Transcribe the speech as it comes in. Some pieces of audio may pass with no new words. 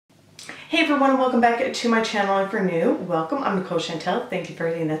Hey everyone, and welcome back to my channel. If you're new, welcome. I'm Nicole Chantell. Thank you for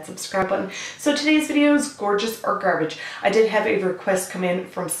hitting that subscribe button. So today's video is gorgeous or garbage. I did have a request come in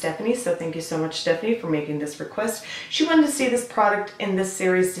from Stephanie, so thank you so much, Stephanie, for making this request. She wanted to see this product in this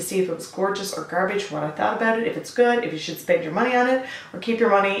series to see if it was gorgeous or garbage, what I thought about it, if it's good, if you should spend your money on it, or keep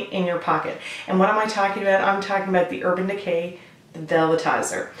your money in your pocket. And what am I talking about? I'm talking about the Urban DeCay The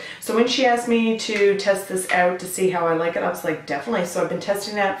Velvetizer. So when she asked me to test this out to see how I like it, I was like, definitely. So I've been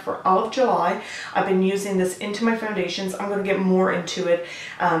testing that for all of July. I've been using this into my foundations. I'm going to get more into it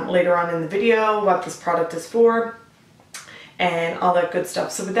later on in the video, what this product is for, and all that good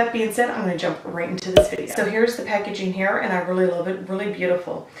stuff. So with that being said, I'm going to jump right into this video. So here's the packaging here, and I really love it. Really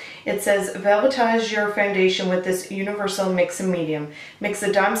beautiful. It says, velvetize your foundation with this universal mix and medium. Mix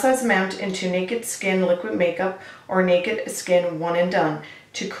a dime size amount into naked skin liquid makeup or naked skin one and done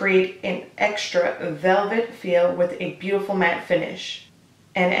to create an extra velvet feel with a beautiful matte finish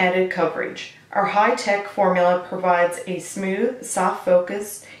and added coverage. Our high-tech formula provides a smooth, soft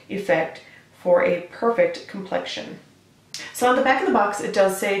focus effect for a perfect complexion. So on the back of the box, it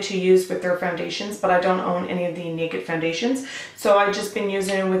does say to use with their foundations, but I don't own any of the naked foundations. So I've just been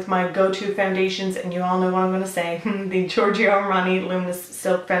using it with my go-to foundations, and you all know what I'm going to say, the Giorgio Armani Luminous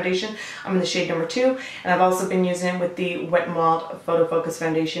Silk Foundation. I'm in the shade number 2, and I've also been using it with the Wet n Wild Photo Focus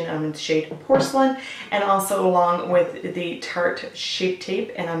Foundation. I'm in the shade Porcelain, and also along with the Tarte Shape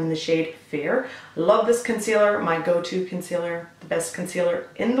Tape, and I'm in the shade Fair. Love this concealer, my go-to concealer, the best concealer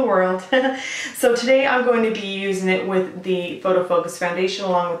in the world. So today I'm going to be using it with the Photo Focus Foundation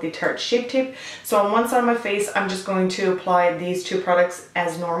along with the Tarte Shape Tape. So on one side of my face, I'm just going to apply these two products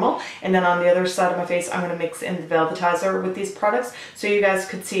as normal, and then on the other side of my face, I'm going to mix in the Velvetizer with these products so you guys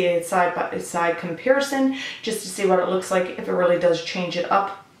could see a side-by-side comparison just to see what it looks like if it really does change it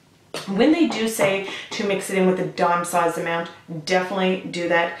up. When they do say to mix it in with a dime sized amount, definitely do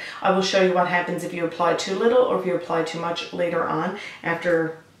that. I will show you what happens if you apply too little or if you apply too much later on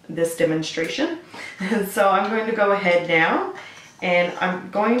after this demonstration. So I'm going to go ahead now, and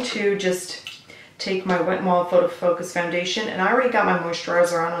I'm going to just take my Wet n Wild Photo Focus Foundation, and I already got my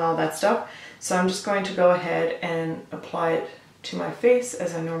moisturizer on and all that stuff. So I'm just going to go ahead and apply it to my face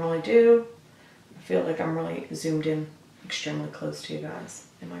as I normally do. I feel like I'm really zoomed in extremely close to you guys.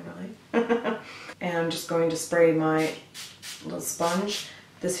 Am I really? And I'm just going to spray my little sponge.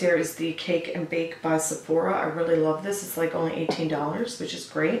 This here is the Cake and Bake by Sephora. I really love this. It's like only $18, which is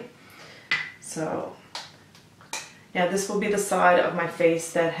great. So yeah, this will be the side of my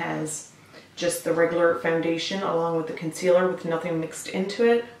face that has just the regular foundation along with the concealer with nothing mixed into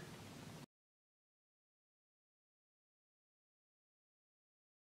it.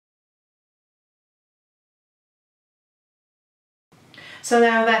 So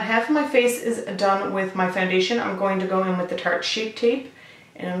now that half of my face is done with my foundation, I'm going to go in with the Tarte Shape Tape,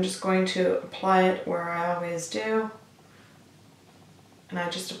 and I'm just going to apply it where I always do. And I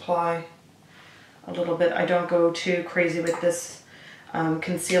just apply a little bit. I don't go too crazy with this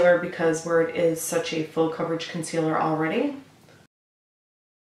concealer because where it is such a full coverage concealer already.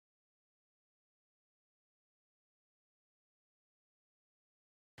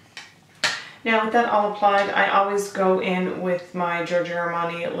 Now with that all applied, I always go in with my Giorgio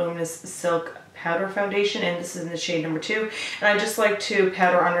Armani Luminous Silk Powder Foundation, and this is in the shade number 2. And I just like to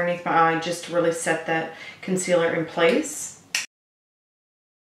powder underneath my eye just to really set that concealer in place.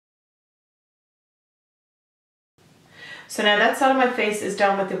 So now that side of my face is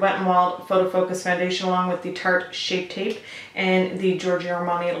done with the Wet n Wild Photo Focus Foundation along with the Tarte Shape Tape and the Giorgio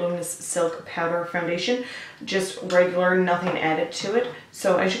Armani Luminous Silk Powder Foundation. Just regular, nothing added to it.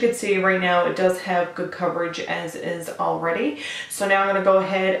 So as you can see right now, it does have good coverage as is already. So now I'm going to go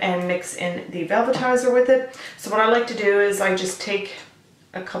ahead and mix in the Velvetizer with it. So what I like to do is I just take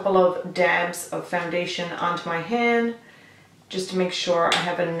a couple of dabs of foundation onto my hand just to make sure I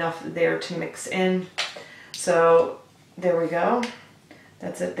have enough there to mix in. So there we go.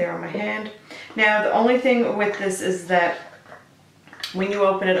 That's it there on my hand. Now the only thing with this is that when you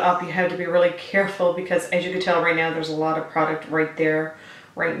open it up, you have to be really careful because as you can tell right now, there's a lot of product right there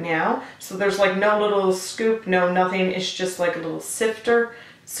right now. So there's like no little scoop, no nothing. It's just like a little sifter.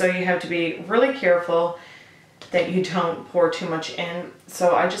 So you have to be really careful that you don't pour too much in.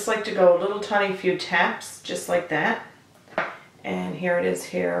 So I just like to go a little tiny few taps just like that. And here it is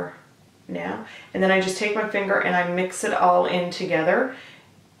here now, and then I just take my finger and I mix it all in together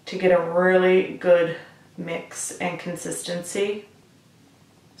to get a really good mix and consistency.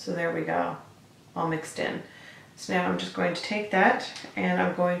 So there we go, all mixed in. So now I'm just going to take that and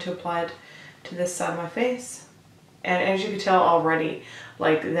I'm going to apply it to this side of my face, and as you can tell already,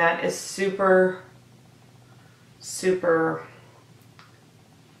 like that is super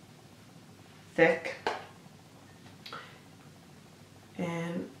thick.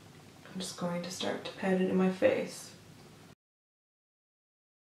 And I'm just going to start to pat it in my face.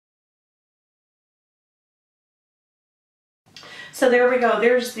 So there we go.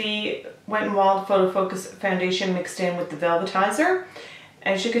 There's the Wet n Wild Photo Focus foundation mixed in with the Velvetizer.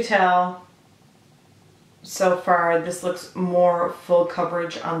 As you could tell, so far this looks more full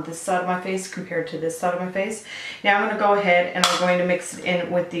coverage on this side of my face compared to this side of my face. Now I'm going to go ahead and I'm going to mix it in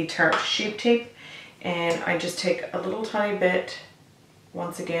with the Tarte Shape Tape. And I just take a little tiny bit,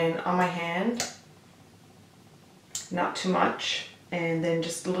 once again, on my hand. Not too much. And then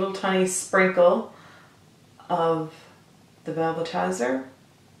just a little tiny sprinkle of the Velvetizer,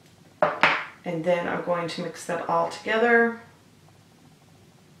 and then I'm going to mix that all together,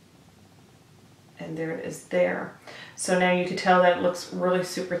 and there it is there. So now you can tell that it looks really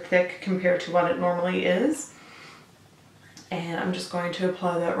super thick compared to what it normally is, and I'm just going to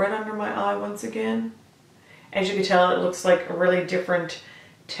apply that right under my eye once again. As you can tell, it looks like a really different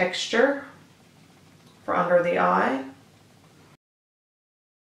texture for under the eye.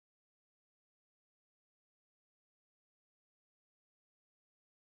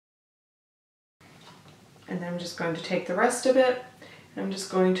 And then I'm just going to take the rest of it, and I'm just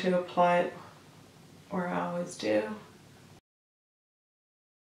going to apply it where I always do.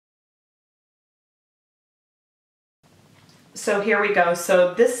 So here we go.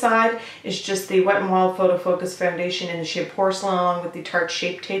 So this side is just the Wet n Wild Photo Focus foundation in the shade Porcelain along with the Tarte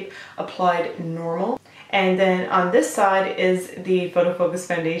Shape Tape applied normal. And then on this side is the Photo Focus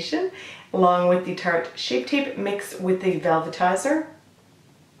foundation along with the Tarte Shape Tape mixed with the Velvetizer.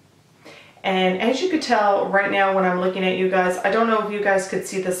 And as you could tell right now when I'm looking at you guys, I don't know if you guys could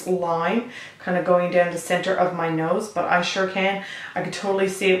see this line kind of going down the center of my nose, but I sure can. I could totally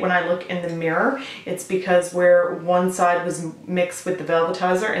see it when I look in the mirror. It's because where one side was mixed with the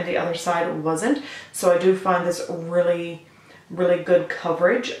Velvetizer and the other side wasn't. So I do find this really, really good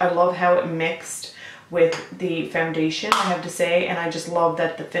coverage. I love how it mixed with the foundation, I have to say, and I just love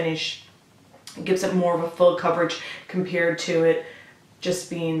that the finish gives it more of a full coverage compared to it just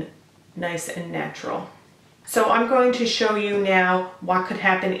being nice and natural. So I'm going to show you now what could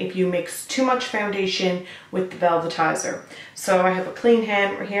happen if you mix too much foundation with the Velvetizer. So I have a clean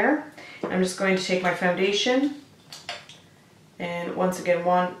hand right here. I'm just going to take my foundation and once again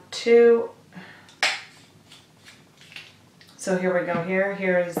 1, 2. So here we go.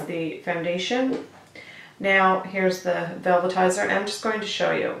 Here is the foundation. Now here's the Velvetizer, and I'm just going to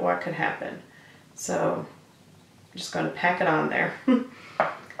show you what could happen. So I'm just going to pack it on there.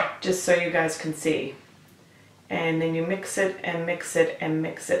 Just so you guys can see. And then you mix it and mix it and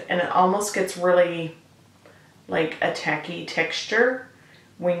mix it, and it almost gets really like a tacky texture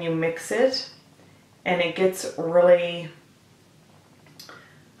when you mix it, and it gets really,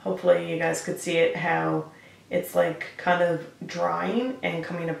 hopefully you guys could see it, how it's like kind of drying and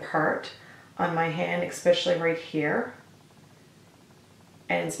coming apart on my hand, especially right here.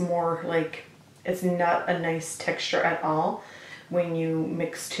 And it's more like, it's not a nice texture at all when you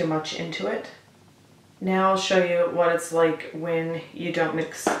mix too much into it. Now I'll show you what it's like when you don't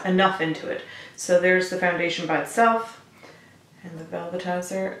mix enough into it. So there's the foundation by itself and the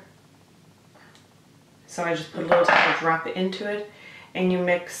Velvetizer. So I just put a little tiny drop into it, and you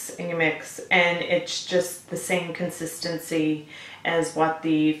mix and you mix, and it's just the same consistency as what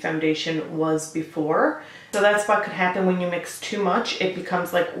the foundation was before. So that's what could happen when you mix too much. It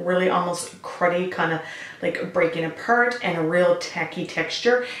becomes like really almost cruddy, kind of like breaking apart, and a real tacky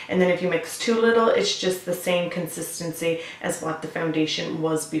texture. And then if you mix too little, it's just the same consistency as what the foundation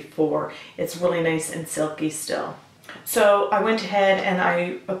was before. It's really nice and silky still. So I went ahead and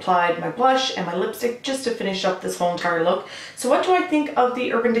I applied my blush and my lipstick just to finish up this whole entire look. So what do I think of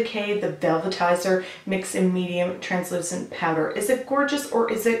the Urban Decay The Velvetizer Mix in Medium Translucent Powder? Is it gorgeous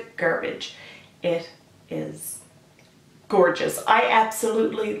or is it garbage? It is gorgeous. I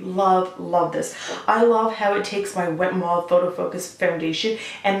absolutely love this. I love how it takes my Wet n Wild Photo Focus foundation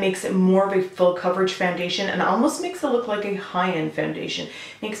and makes it more of a full coverage foundation, and almost makes it look like a high-end foundation.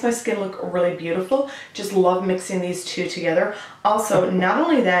 Makes my skin look really beautiful. Just love mixing these two together. Also, not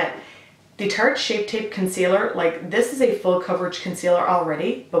only that, the Tarte Shape Tape Concealer, like this is a full coverage concealer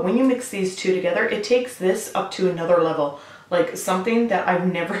already, but when you mix these two together, it takes this up to another level. Like something that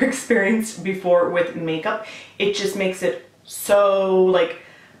I've never experienced before with makeup. It just makes it so, like,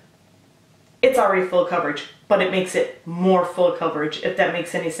 it's already full coverage, but it makes it more full coverage, if that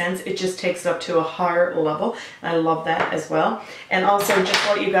makes any sense. It just takes it up to a higher level. I love that as well. And also just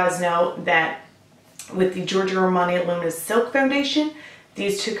to let you guys know that with the Giorgio Armani Luminous Silk Foundation,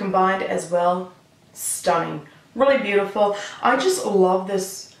 these two combined as well, stunning. Really beautiful. I just love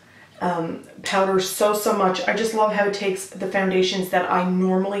this powder so much. I just love how it takes the foundations that I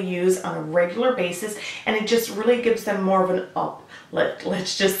normally use on a regular basis and it just really gives them more of an up,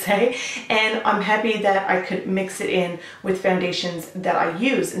 let's just say. And I'm happy that I could mix it in with foundations that I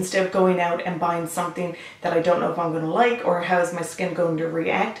use instead of going out and buying something that I don't know if I'm going to like or how is my skin going to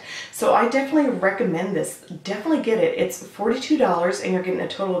react. So I definitely recommend this. Definitely get it. It's $42 and you're getting a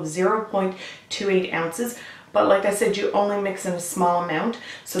total of 0.28 ounces. But like I said, you only mix in a small amount,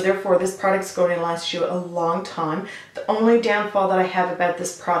 so therefore this product's going to last you a long time. The only downfall that I have about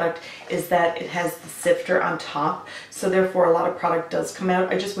this product is that it has the sifter on top, so therefore a lot of product does come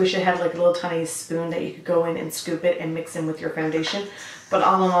out. I just wish it had like a little tiny spoon that you could go in and scoop it and mix in with your foundation. But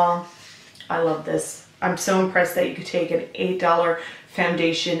all in all, I love this. I'm so impressed that you could take an $8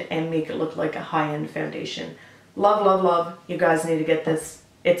 foundation and make it look like a high-end foundation. Love, love, love. You guys need to get this.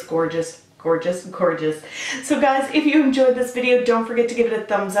 It's gorgeous. Gorgeous, gorgeous. So guys, if you enjoyed this video, don't forget to give it a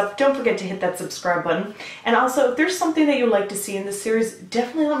thumbs up. Don't forget to hit that subscribe button. And also, if there's something that you'd like to see in this series,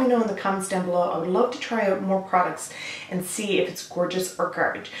 definitely let me know in the comments down below. I would love to try out more products and see if it's gorgeous or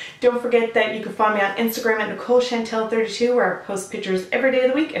garbage. Don't forget that you can find me on Instagram at Chanetll32, where I post pictures every day of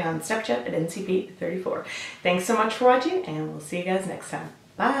the week, and on Snapchat at NCP34. Thanks so much for watching, and we'll see you guys next time.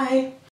 Bye!